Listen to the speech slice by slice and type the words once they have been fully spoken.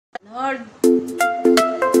Lord,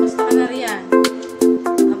 basta ka na riyan.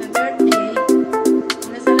 Happy birthday.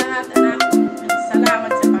 Una sa lahat, anak.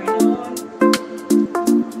 Salamat sa Panginoon.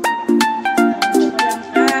 Walang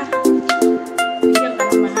ka. Bigyan ka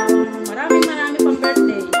ng maraming pang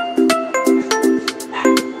birthday.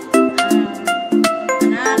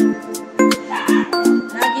 Anak,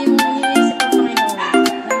 lagi mong iniisip ang Panginoon.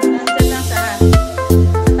 Nandyan lang sa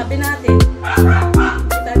tabi natin.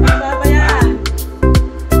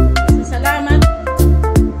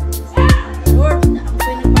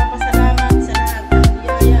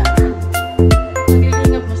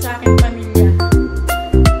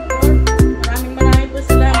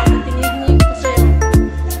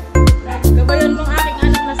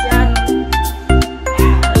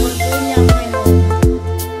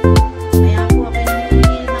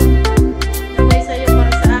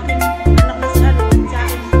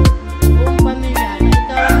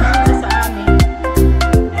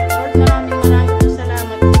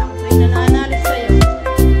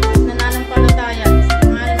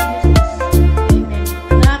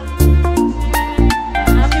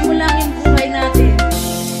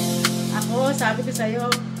 Sabi ko sa'yo,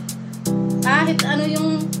 kahit ano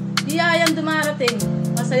yung biyayang dumarating,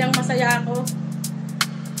 masayang masaya ako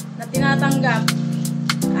na tinatanggap.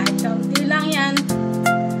 Kahit kaunti lang yan,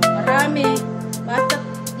 marami, basta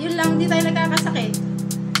yun lang, hindi tayo nagkakasakit.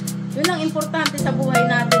 Yun ang importante sa buhay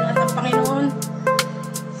natin at ang Panginoon,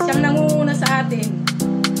 siyang nangunguna sa atin.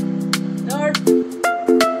 Lord,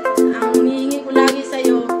 ang hinihingi ko lagi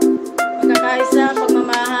sa'yo, pagkakaisa,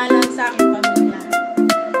 pagmamahalan sa aking pamilya.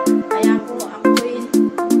 Kaya po,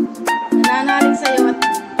 nananalig sa iyo at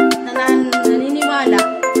naniniwala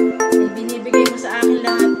na binibigay mo sa akin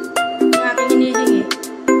lahat ng aking hinihingi.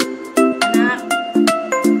 Anak,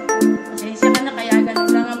 pasensya ka na, kaya ganun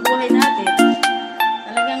lang ang buhay natin.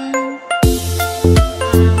 Talagang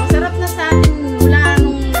masarap na sa atin mula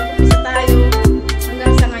nung nag-umpisa tayo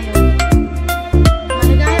hanggang sa ngayon.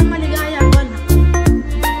 Maligaya ako, anak.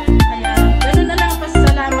 Kaya ganun na lang ang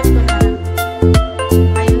pasasalamat ko na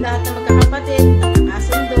kayong lahat na magkakapatid,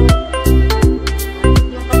 nakakasundo.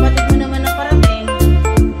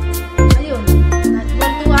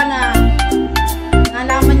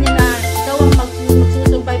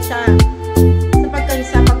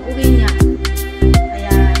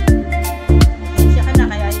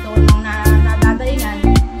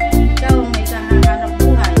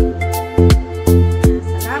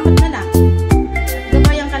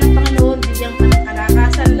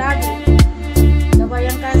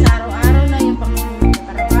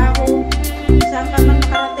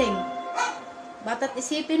 Bata't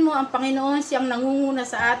isipin mo ang Panginoon, siyang nangunguna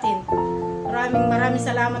sa atin. Maraming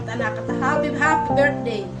salamat, anak, at happy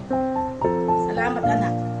birthday. Salamat,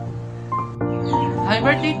 anak. Happy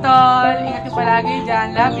birthday, Tol! Ingat ka palagi dyan.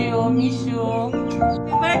 Love you. Miss you.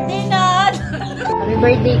 Happy birthday, Lord! Happy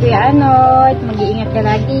birthday, Kuya Anod. Mag-iingat ka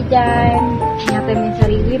lagi dyan. Ingatan mo yung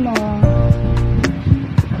sarili mo.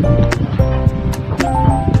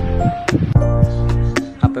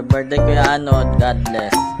 Happy birthday, Kuya Anod. God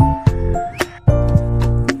bless.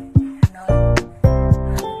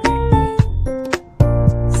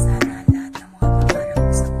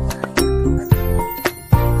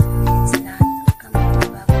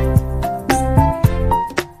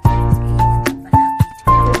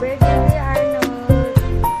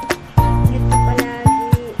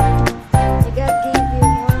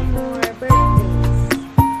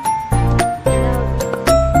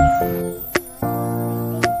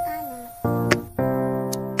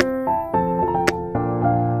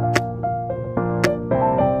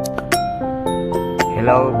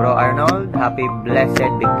 Hello, Bro Arnold. Happy blessed,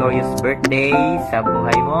 victorious birthday sa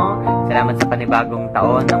buhay mo. Salamat sa panibagong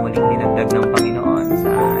taon na muling dinagdag ng Panginoon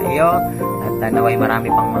sa iyo. At naway marami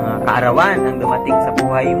pang mga kaarawan ang dumating sa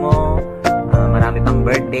buhay mo. Marami pang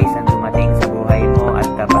birthdays ang dumating sa buhay mo. At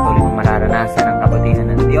patuloy mong mararanasan ang kabutihan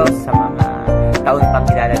ng Diyos sa mga taon pang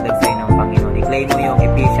ilalagdag sa iyo ng Panginoon. I-claim mo yung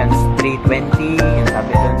Ephesians 3:20. Yung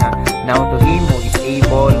sabi doon na, now to Him who is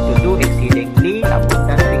able to do exceedingly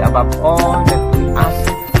abundantly above all that ask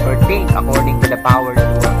or think according to the power that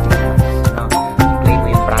works in us. I-claim mo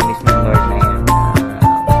yung promise ng Lord na yan.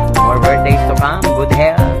 More birthdays to come, good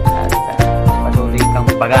health, at patuloy kang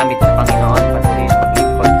paggamit sa Panginoon, patuloy yung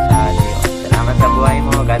pag-ipon sa Diyos. Salamat sa buhay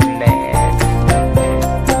mo. God bless.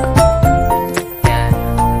 Yan.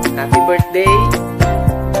 Happy birthday.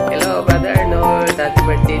 Hello, Brother Arnold. Happy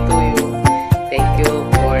birthday to you. Thank you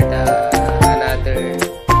for the another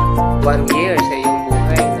 1 year sa iyong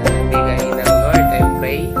buhay na bigay ng Lord. I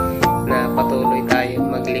pray na patuloy tayong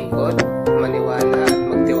maglingkod, maniwala at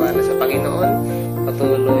magtiwala sa Panginoon.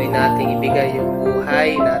 Patuloy nating ibigay yung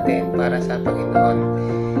buhay natin natin para sa Panginoon.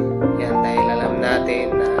 Yan, dahil alam natin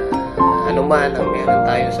na anuman ang meron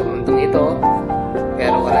tayo sa mundong ito,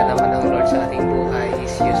 pero wala naman ang Lord sa ating buhay,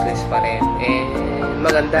 is useless pa rin.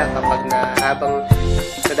 Maganda kapag na habang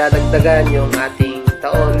nadadagdagan yung ating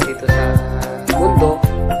taon dito sa mundo,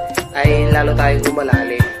 ay lalo tayong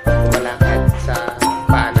lumalakad sa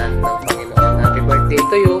paanan ng Panginoon. Happy birthday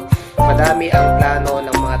to you. Madami ang plano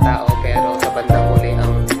ng mga tao, pero sa bandang huli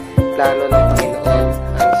ang plano ng Panginoon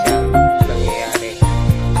ang siyang nangyayari.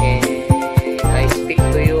 I speak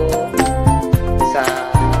to you sa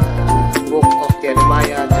book of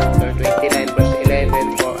Jeremiah chapter 29 verse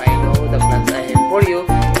 11, for I know the plans I have for you,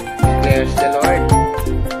 declares the Lord,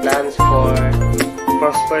 plans for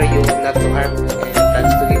prosper you, not to harm you, and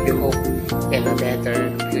plans to give you hope and a better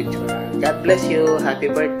future. God bless you. Happy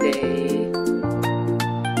birthday.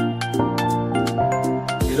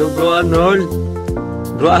 Hello Bro Arnold.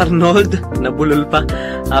 Bro Arnold, nabulol pa.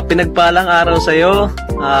 Pinagpalang araw sa'yo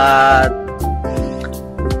at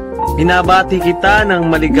binabati kita ng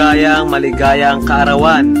maligayang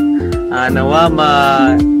kaarawan.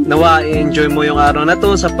 Nawa i-enjoy mo yung araw na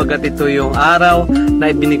to sapagkat ito yung araw na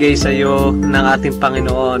ibinigay sa iyo ng ating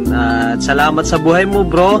Panginoon. At salamat sa buhay mo,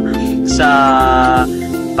 bro, sa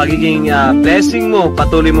pagiging blessing mo,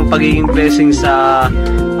 patuloy mong pagiging blessing sa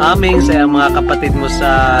amin, sa mga kapatid mo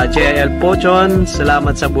sa JIL Pochon.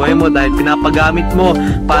 Salamat sa buhay mo dahil pinapagamit mo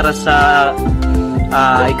para sa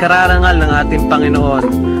ikararangal ng ating Panginoon.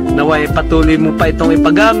 Naway patuloy mo pa itong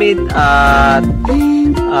ipagamit at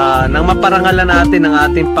nang maparangalan natin ang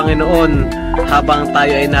ating Panginoon habang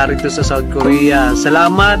tayo ay narito sa South Korea.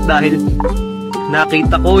 Salamat dahil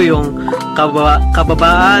nakita ko yung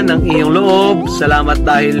kababaan ng iyong loob. Salamat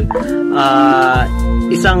dahil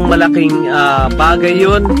isang malaking bagay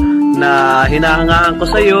yun na hinahangaan ko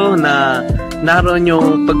sa iyo, na naroon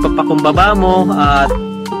yung pagpapakumbaba mo at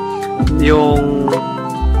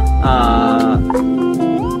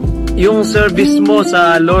yung service mo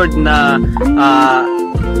sa Lord na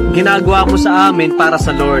ginagawa mo sa amin para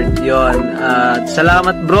sa Lord. Yon.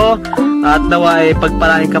 Salamat bro, at nawa ay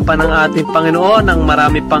pagpalain ka pa ng ating Panginoon ng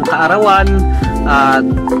marami pang kaarawan, at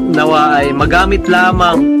nawa ay magamit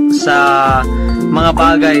lamang sa mga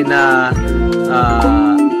bagay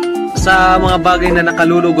na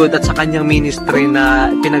nakalulugod at sa kanyang ministry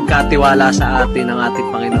na pinagkatiwala sa atin ng ating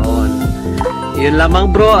Panginoon. Yun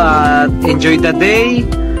lamang bro, at enjoy the day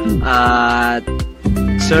at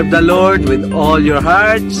serve the Lord with all your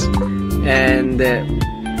hearts and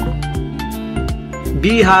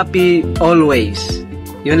be happy always.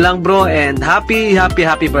 Yun lang bro, and happy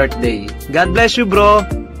birthday. God bless you bro.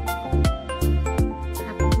 Happy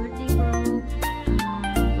birthday, bro.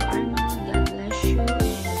 Arnold, God bless you.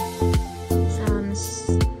 And Psalms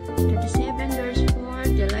 37 verse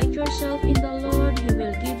 4, delight yourself in the Lord, He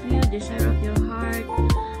will give you desire of your heart.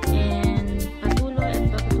 And patuloy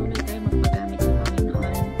tayo magpagamit sa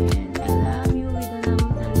Panginoon. And I love you with the love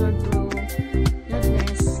of the Lord, bro. God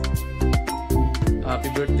bless. Happy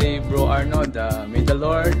birthday, Bro Arnold. May the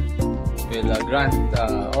Lord will grant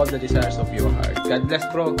all the desires of your heart. God bless,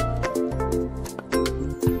 bro. Happy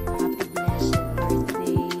blessed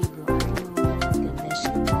birthday, bro Arnold. God bless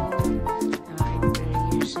you, bro. Ang aking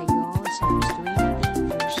prayer sa iyo, Psalms 20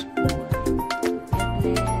 verse 4. God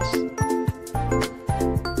bless.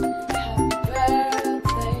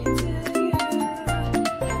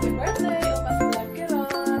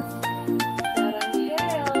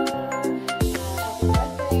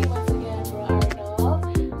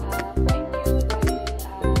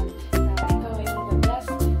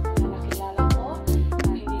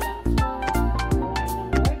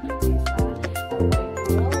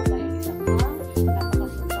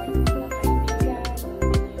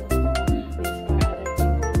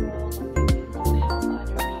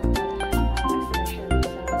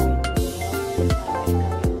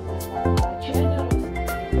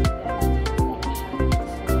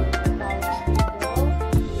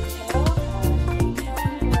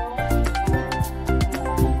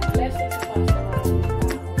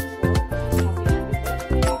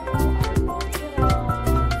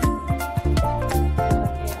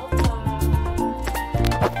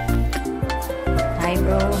 Hi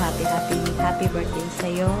bro, happy birthday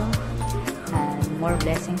sa'yo, and more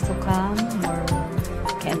blessings to come, more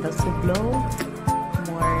candles to blow,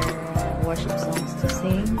 more worship songs to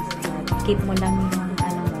sing. Keep mo lang yung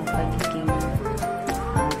pagiging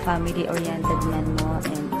family-oriented man mo,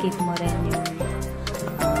 and keep mo rin yung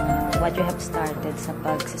what you have started sa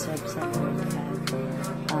pag-serve sa Lord.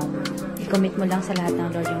 I-commit mo lang sa lahat ng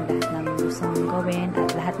Lord yung lahat ng gusto mong gawin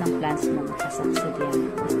at lahat ng plans mo makasucceed yan.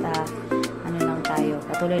 Basta lang tayo.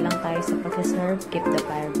 Patuloy lang tayo sa pag-serve. Keep the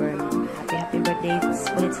fire burning. Happy birthday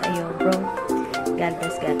ulit sa iyo, bro. God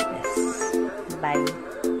bless, God bless. Bye.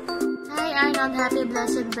 Hi Arnold, happy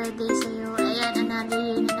blessed birthday sa iyo. Ayan, another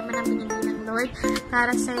year na naman ang binigay ng Lord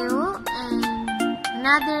para sa iyo. And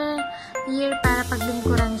another year para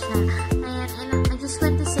paglingkuran siya. Ayan, and I just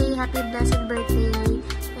want to say happy blessed birthday.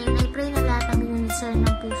 And I pray na lahat ng minister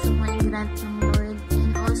ng puso mo ay grant ng Lord.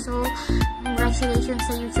 And also, congratulations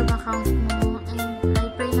sa YouTube account mo. And I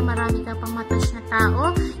pray na marami ka pang matouch na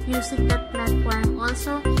tao using that platform.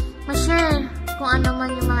 Also, ma-share kung ano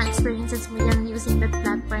man yung mga experiences mo yan using that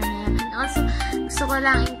platform na yan. And also, gusto ko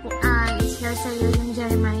lang i-share sa iyo yung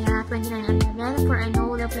Jeremiah 29:11. For I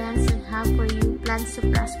know the plans I have for you, plans to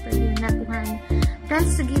prosper you, not to harm,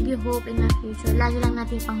 plans to give you hope in the future. Lagi lang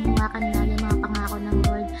natin panghawakan lagi mga pangako ng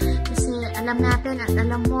Lord. Kasi alam natin at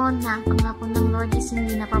alam mo na ang pangako ng Lord is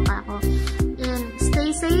hindi napapako. And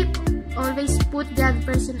stay safe. Always put God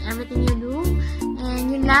first in everything you do.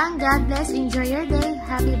 And yun lang. God bless. Enjoy your day.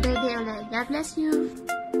 Happy birthday ulit. God bless you.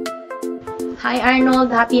 Hi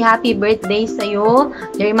Arnold, happy birthday sa iyo.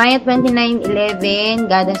 Jeremiah 29:11,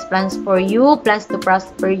 God has plans for you, plans to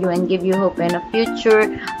prosper you and give you hope in the future.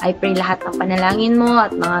 I pray lahat ng panalangin mo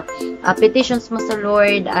at mga petitions mo sa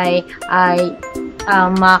Lord ay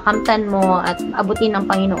makamtan mo at abutin ng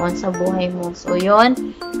Panginoon sa buhay mo. So yun,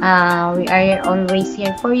 we are always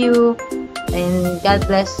here for you. And God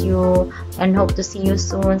bless you and hope to see you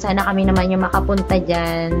soon. Sana kami naman yung makapunta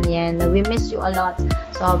dyan. Yan. We miss you a lot.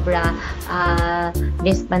 Sobra.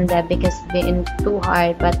 This pandemic has been too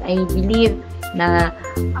hard. But I believe na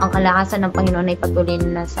ang kalakasan ng Panginoon ay patuloy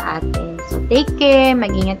na sa atin. So take care.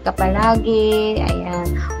 Mag-ingat ka palagi.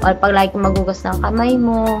 Ayan. Or palagi kang magugas ng kamay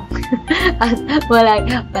mo. At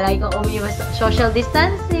palagi kang umiwas sa social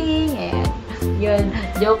distancing. Ayan. Yun.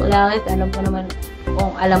 Joke lang. Alam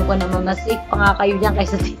ko naman mas safe pa nga kayo dyan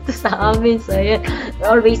kaysa dito sa amin. So, yun.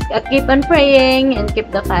 Always keep on praying and keep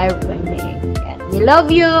the fire burning. And we love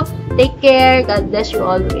you. Take care. God bless you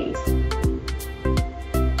always.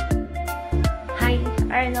 Hi,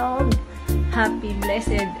 Arnold. Happy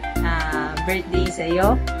blessed birthday sa iyo.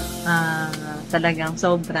 Talagang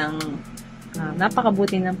sobrang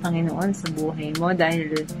napakabuti ng Panginoon sa buhay mo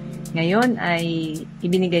dahil ngayon ay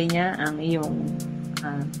ibinigay niya ang iyong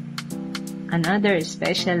another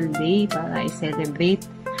special day para i-celebrate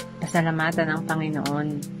pasalamatan ng Panginoon.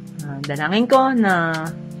 Dalangin ko na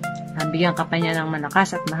bigyan ka pa niya ng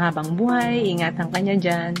malakas at mahabang buhay. Ingatan ka niya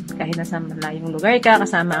dyan. Kahit nasa malayong lugar ka,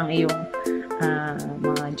 kasama ang iyong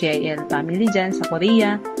mga JIL family dyan sa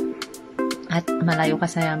Korea. At malayo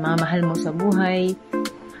ka sa mga mahal mo sa buhay.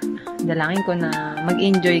 Dalangin ko na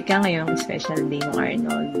mag-enjoy ka ngayong special day ng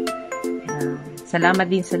Arnold.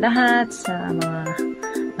 Salamat din sa lahat, sa mga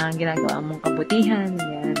ginagawa mong kabutihan,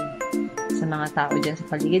 yan, sa mga tao dyan sa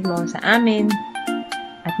paligid mo, sa amin,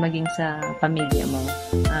 at maging sa pamilya mo.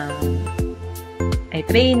 I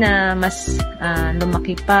pray na mas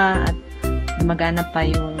lumaki pa at magana pa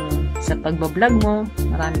yung sa pagbablog mo,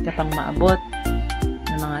 marami ka pang maabot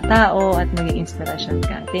ng mga tao at maging inspirasyon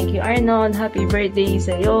ka. Thank you Arnold, happy birthday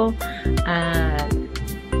sa iyo at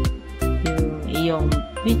yung iyong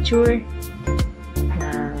future na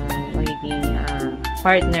magiging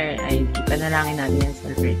partner ay ipanalangin natin yan sa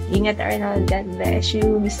Lord. Ingat Arnold, God bless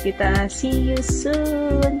you, miss kita, see you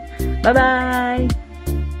soon, bye-bye.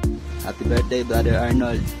 Happy birthday Brother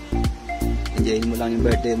Arnold, enjoyin mo lang yung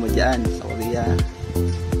birthday mo dyan sa Korea.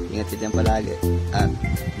 Ingat ka dyan palagi at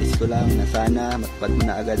miss ko lang na sana matupad mo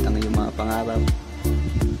na agad ang iyong mga pangarap.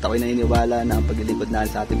 At ako'y naniniwala na ang paglilingkod natin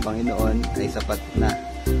sa ating Panginoon ay sapat na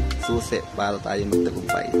susi para tayo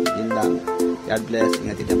magtagumpay. Yun lang. God bless.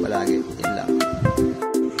 Ingat ka dyan palagi. Yun lang.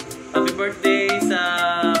 Happy birthday sa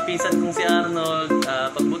pinsan kong si Arnold.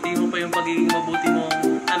 Pagbuti mo pa yung pagiging mabuti mong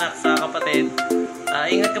anak sa kapatid.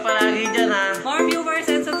 Ingat ka palagi dyan ha.